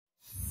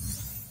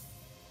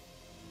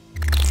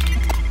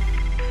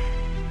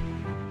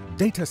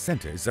Data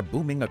centers are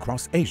booming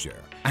across Asia,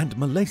 and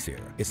Malaysia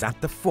is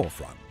at the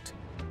forefront.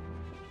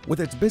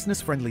 With its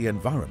business-friendly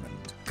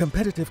environment,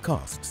 competitive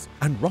costs,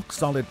 and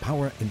rock-solid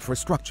power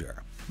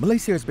infrastructure,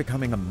 Malaysia is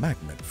becoming a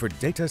magnet for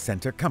data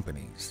center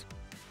companies.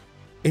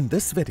 In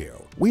this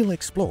video, we'll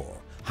explore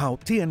how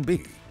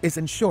TNB is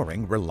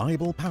ensuring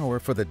reliable power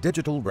for the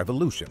digital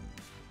revolution.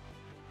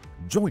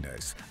 Join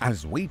us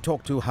as we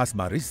talk to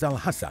Hasmarizal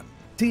Hassan,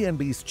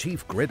 TNB's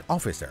Chief Grid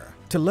Officer,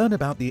 to learn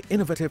about the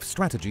innovative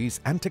strategies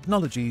and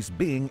technologies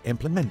being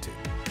implemented.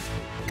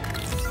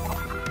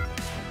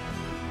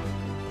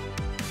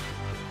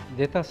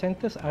 Data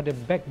centers are the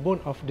backbone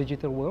of the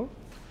digital world.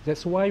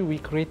 That's why we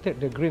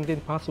created the Green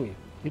Lane Pathway.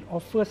 It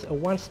offers a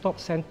one-stop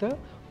center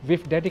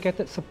with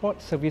dedicated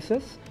support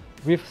services,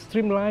 with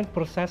streamlined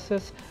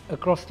processes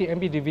across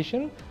TNB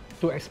division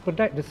to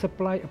expedite the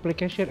supply,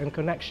 application and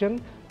connection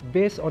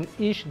based on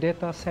each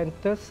data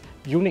center's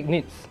unique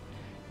needs.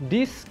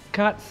 This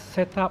cuts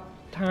setup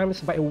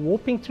times by a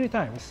whopping 3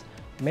 times,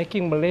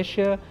 making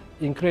Malaysia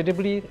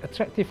incredibly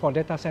attractive for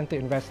data center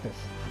investors.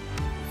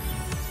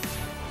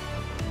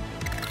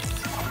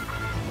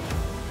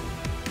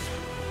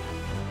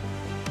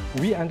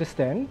 We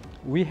understand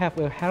we have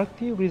a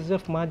healthy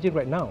reserve margin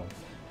right now,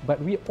 but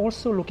we're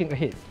also looking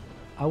ahead.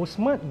 Our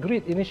Smart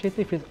Grid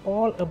initiative is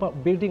all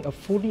about building a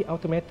fully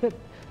automated,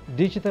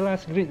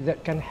 digitalized grid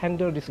that can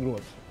handle this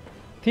growth.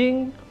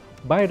 Think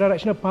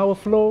bidirectional power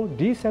flow,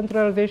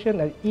 decentralization,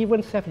 and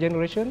even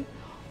self-generation,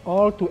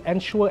 all to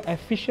ensure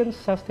efficient,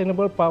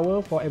 sustainable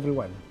power for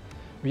everyone.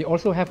 We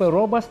also have a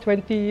robust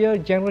 20-year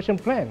generation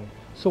plan,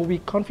 so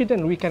we're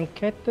confident we can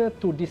cater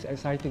to this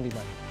exciting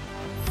demand.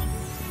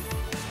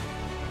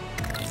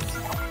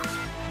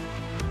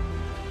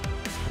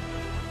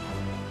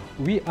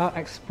 We are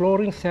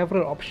exploring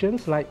several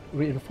options like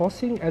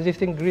reinforcing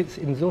existing grids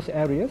in those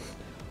areas,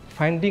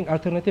 finding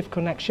alternative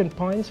connection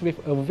points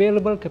with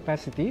available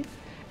capacity,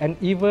 and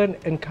even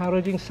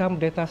encouraging some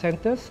data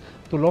centers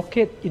to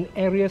locate in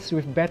areas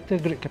with better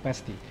grid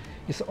capacity.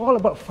 It's all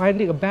about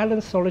finding a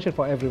balanced solution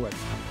for everyone.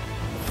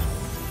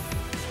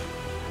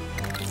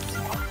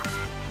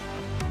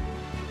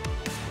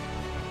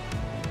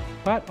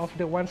 Part of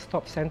the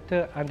one-stop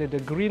center under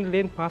the Green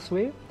Lane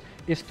Pathway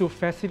is to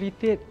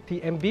facilitate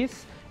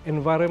TNB's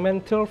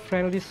environmental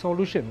friendly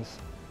solutions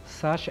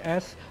such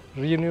as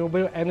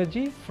renewable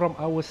energy from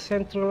our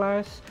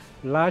centralized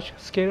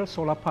large-scale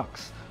solar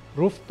parks,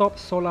 rooftop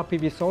solar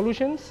PV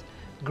solutions,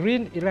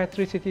 green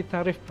electricity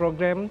tariff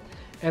program,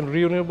 and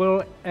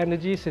renewable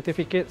energy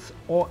certificates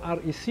or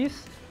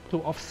RECs to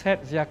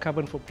offset their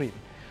carbon footprint.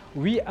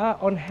 We are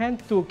on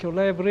hand to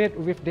collaborate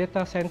with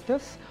data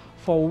centers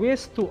for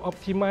ways to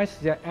optimize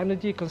their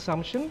energy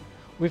consumption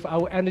with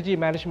our energy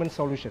management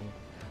solution.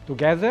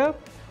 Together,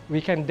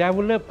 we can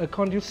develop a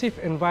conducive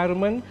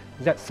environment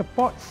that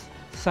supports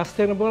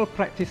sustainable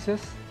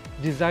practices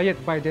desired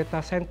by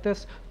data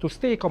centers to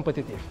stay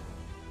competitive.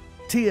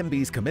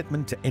 TNB's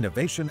commitment to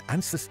innovation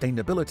and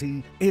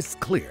sustainability is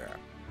clear.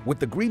 With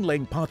the Green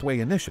Lane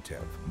Pathway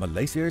initiative,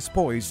 Malaysia is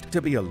poised to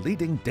be a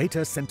leading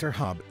data center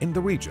hub in the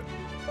region.